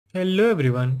Hello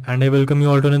everyone, and I welcome you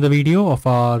all to another video of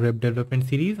our web development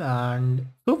series. And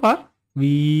so far,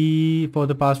 for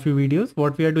the past few videos,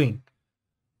 what we are doing?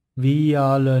 We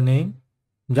are learning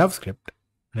JavaScript,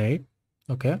 right?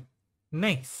 Okay,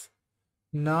 nice.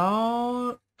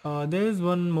 Now, there is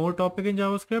one more topic in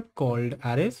JavaScript called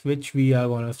arrays, which we are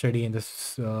going to study in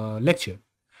this lecture.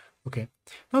 Okay.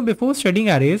 Now, before studying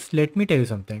arrays, let me tell you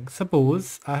something.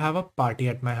 Suppose I have a party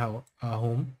at my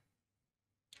home.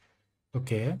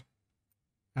 Okay,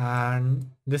 and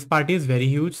this party is very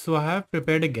huge, so I have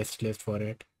prepared a guest list for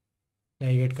it.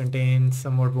 Like it contains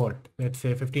somewhat what, let's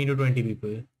say 15 to 20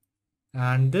 people,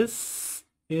 and this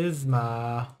is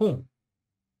my home.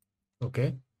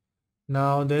 Okay,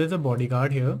 now there is a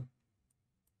bodyguard here,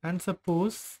 and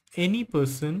suppose any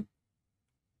person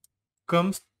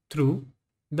comes through,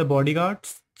 the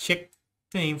bodyguards check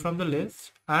the name from the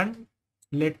list and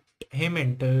let him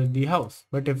enter the house.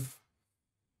 But if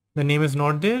the name is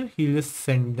not there, he'll just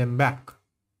send them back.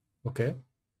 Okay,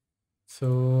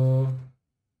 so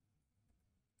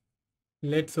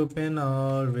let's open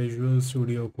our Visual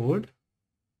Studio Code.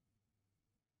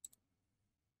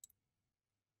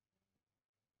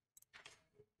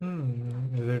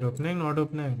 Is it opening? Not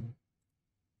opening.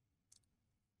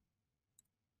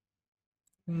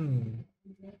 Hmm.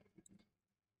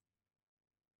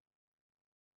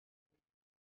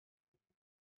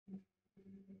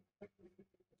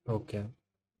 Okay.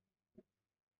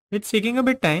 It's taking a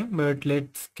bit time, but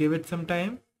let's give it some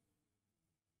time.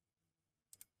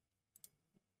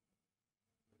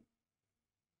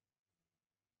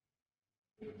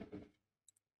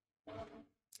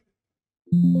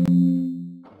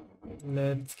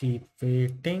 Let's keep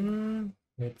waiting.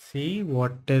 Let's see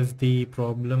what is the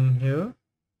problem here.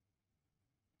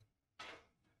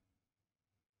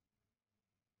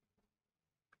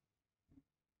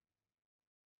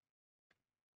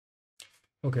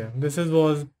 Okay, this is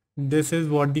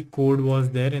what the code was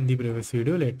there in the previous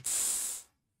video. Let's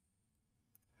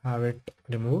have it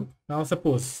removed. Now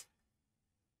suppose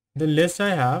the list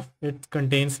I have, it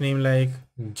contains name like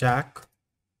Jack,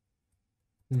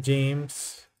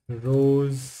 James,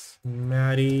 Rose,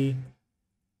 Mary,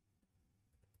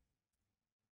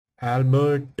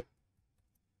 Albert.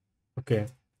 Okay.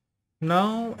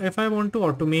 Now, if I want to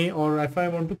automate or if I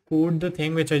want to code the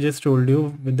thing which I just told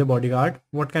you with the bodyguard,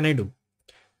 what can I do?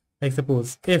 Like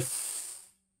suppose if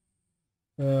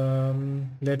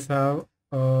let's have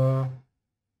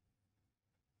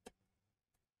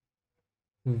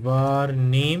var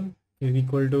name is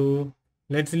equal to,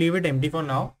 let's leave it empty for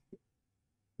now.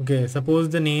 Okay, suppose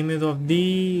the name is of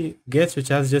the guest which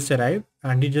has just arrived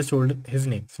and he just told his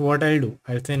name. So what I'll do,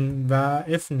 I'll send var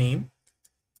if name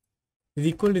is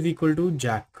equal to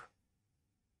Jack.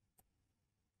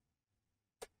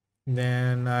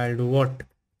 Then I'll do what?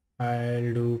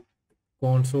 I'll do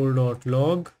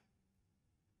console.log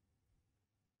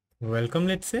welcome,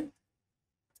 let's say.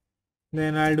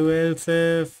 Then I'll do else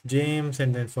if James,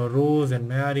 and then for Rose and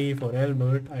Mary, for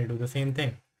Albert, I'll do the same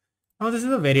thing. Now this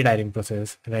is a very tiring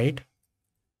process, right?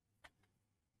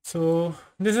 So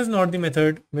this is not the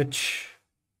method which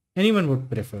anyone would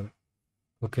prefer.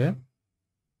 Okay.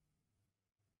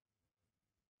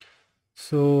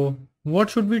 So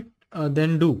what should we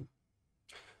then do?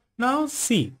 Now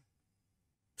see,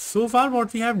 so far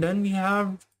what we have done, we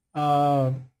have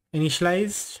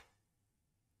initialized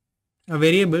a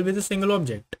variable with a single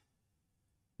object.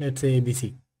 Let's say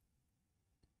ABC.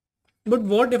 But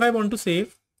what if I want to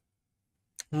save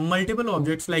multiple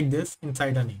objects like this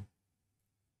inside a name?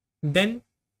 Then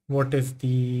what is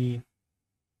the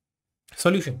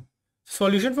solution?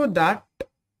 Solution for that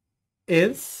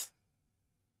is,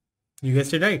 you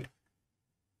guessed it right,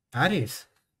 arrays.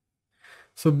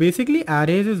 So basically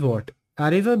arrays is what?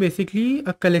 Arrays are basically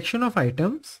a collection of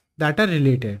items that are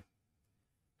related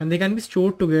and they can be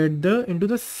stored together into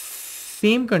the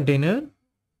same container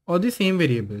or the same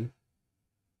variable.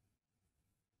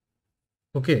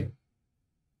 Okay.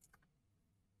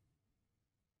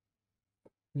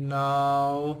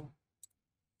 Now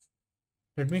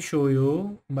let me show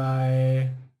you by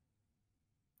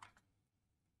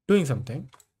doing something.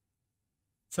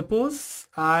 Suppose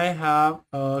I have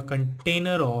a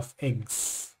container of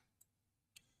eggs.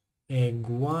 Egg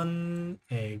 1,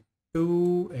 egg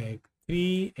 2, egg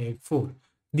 3, egg 4.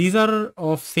 These are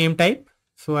of same type.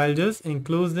 So I'll just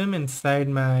enclose them inside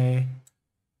my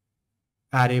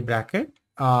array bracket.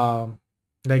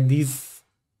 Like these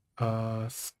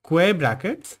square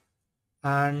brackets.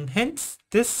 And hence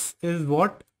this is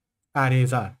what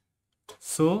arrays are.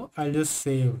 So I'll just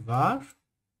say var.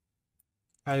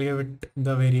 I'll give it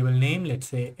the variable name, let's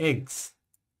say eggs.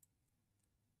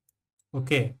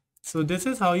 Okay. So this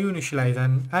is how you initialize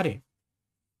an array.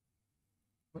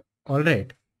 All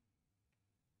right.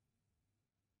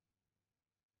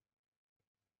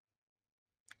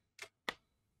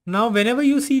 Now, whenever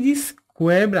you see these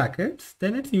square brackets,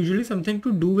 then it's usually something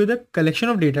to do with a collection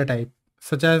of data type,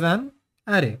 such as an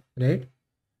array, right?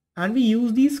 And we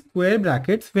use these square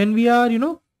brackets when we are,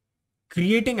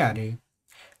 creating array,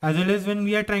 as well as when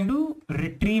we are trying to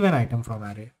retrieve an item from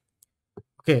array.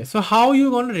 Okay, so how you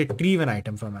going to retrieve an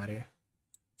item from array?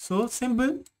 So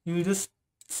simple, you just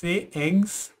say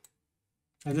eggs.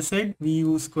 As I said, we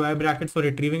use square brackets for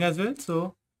retrieving as well.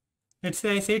 So let's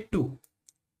say I say 2.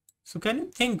 So can you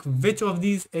think which of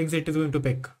these eggs it is going to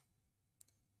pick?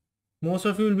 Most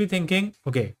of you will be thinking,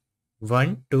 okay,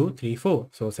 1, 2, 3, 4.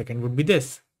 So second would be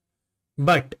this.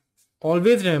 But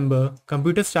always remember,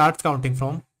 computer starts counting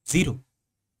from 0,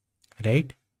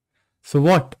 right? So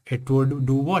what? It would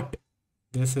do what?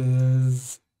 This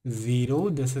is 0,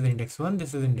 this is index 1,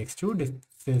 this is index 2, this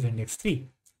is index 3.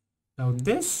 Now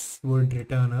this would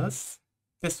return us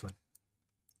this one.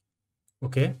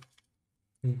 Okay,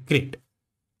 great.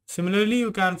 Similarly,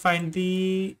 you can find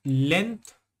the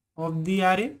length of the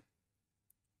array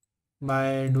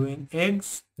by doing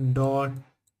eggs dot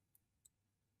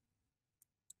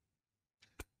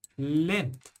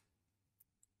length,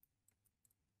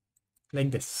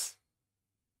 like this.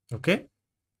 Okay,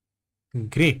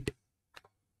 great.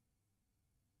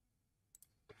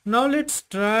 Now let's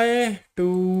try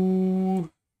to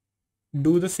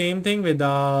do the same thing with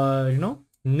our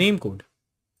name code.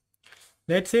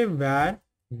 Let's say var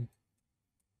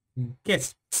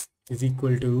guests is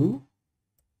equal to,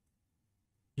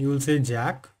 you will say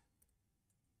Jack,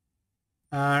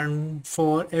 and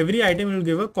for every item you will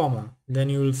give a comma, then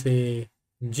you will say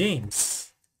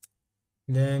James,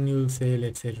 then you will say,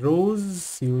 let's say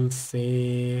Rose, you will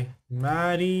say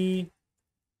Mary,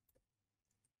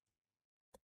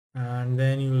 and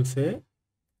then you will say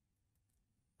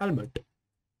Albert.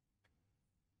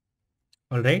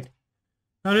 All right,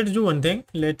 now let's do one thing.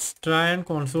 Let's try and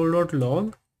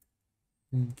console.log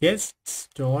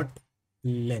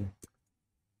guests.length.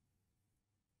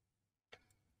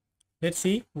 Let's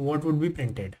see what would be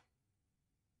printed.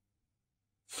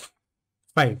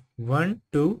 5. 1,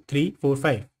 2, 3, 4,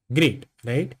 5. Great,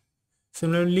 right?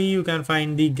 Similarly, you can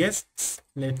find the guests.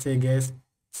 Let's say guests.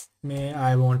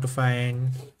 I want to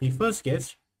find the first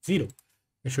guest, 0.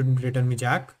 It should return me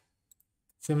Jack.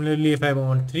 Similarly, if I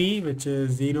want 3, which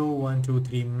is 0, 1, 2,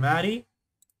 3, Mary.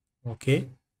 Okay.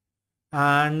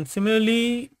 And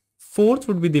similarly, 4th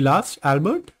would be the last,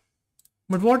 Albert.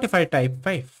 But what if I type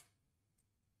 5?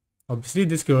 Obviously,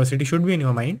 this curiosity should be in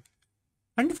your mind.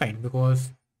 Undefined,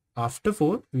 because after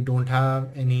 4, we don't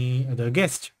have any other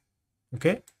guest.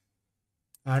 Okay.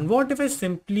 And what if I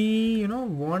simply,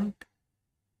 want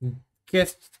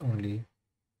guests only?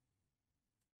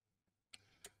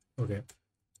 Okay.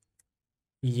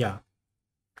 Yeah.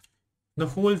 The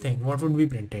whole thing, what would be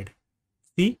printed?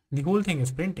 See, the whole thing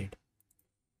is printed.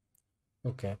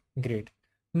 Okay, great.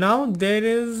 Now there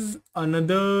is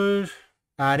another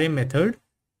array method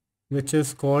which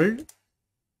is called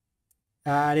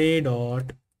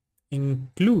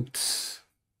array.includes.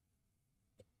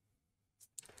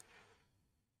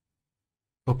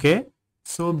 Okay,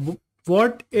 so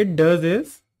what it does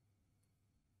is,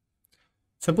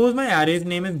 suppose my array's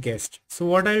name is guest. So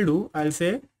what I'll do, I'll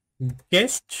say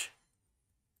guest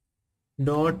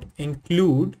dot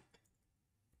include,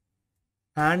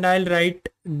 and I'll write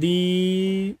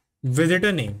the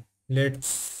visitor name. Let's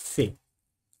say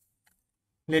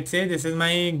this is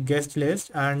my guest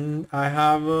list and I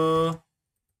have a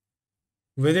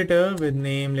visitor with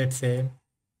name, let's say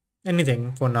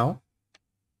anything for now.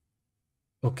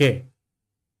 Okay.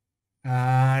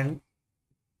 And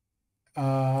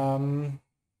now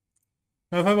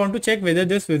if I want to check whether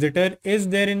this visitor is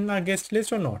there in our guest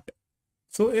list or not.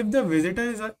 So if the visitor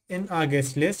is in our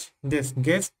guest list, this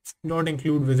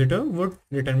guest.include visitor would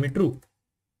return me true.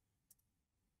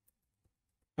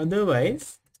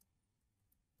 Otherwise,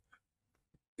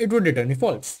 it would return me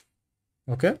false.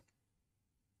 Okay.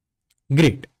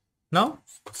 Great. Now,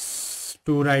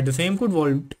 to write the same code,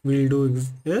 what we'll do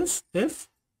is if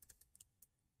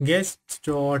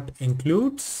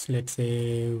guest.includes, let's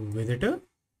say visitor,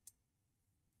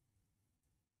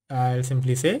 I'll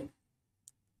simply say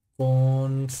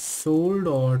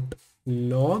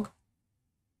console.log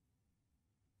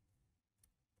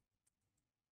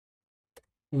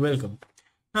welcome.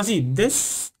 Now see,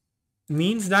 this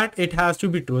means that it has to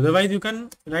be true. Otherwise, you can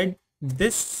write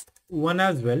this one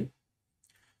as well.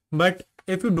 But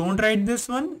if you don't write this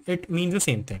one, it means the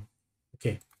same thing.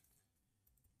 Okay.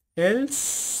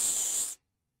 Else,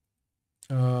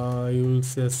 You'll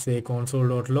just say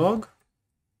console.log.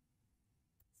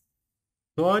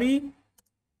 Sorry,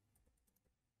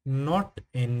 not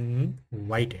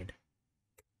invited.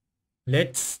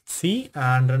 Let's see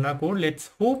and run our code.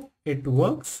 Let's hope it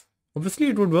works. Obviously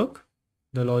it would work.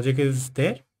 The logic is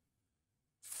there.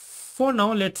 For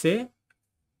now, let's say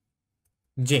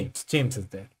James is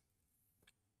there.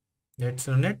 Let's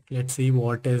run it. Let's see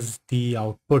what is the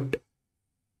output.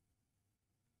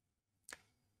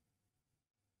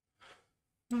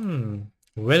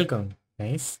 Welcome.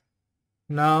 Nice.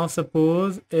 Now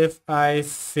suppose if I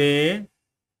say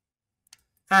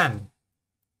Anne,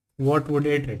 what would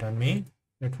it return me?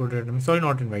 It would return me, sorry,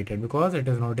 not invited, because it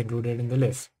is not included in the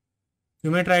list.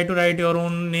 You may try to write your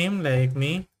own name like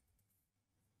me.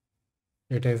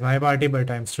 It is my party,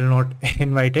 but I'm still not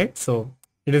invited. So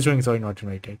it is showing sorry, not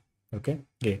invited. Okay,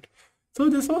 great. So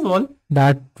this was all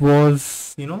that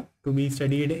was, to be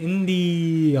studied in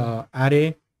the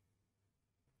array.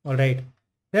 All right.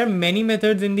 There are many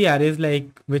methods in the arrays,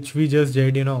 like which we just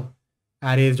did,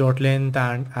 arrays.length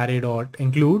and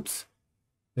array.includes.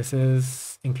 This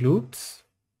is includes.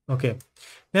 Okay.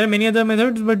 There are many other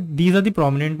methods, but these are the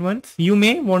prominent ones. You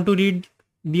may want to read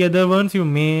the other ones. You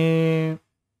may,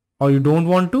 or you don't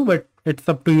want to, but it's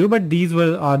up to you. But these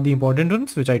are the important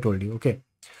ones, which I told you. Okay.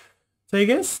 So I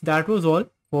guess that was all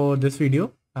for this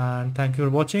video, and thank you for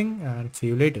watching, and see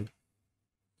you later.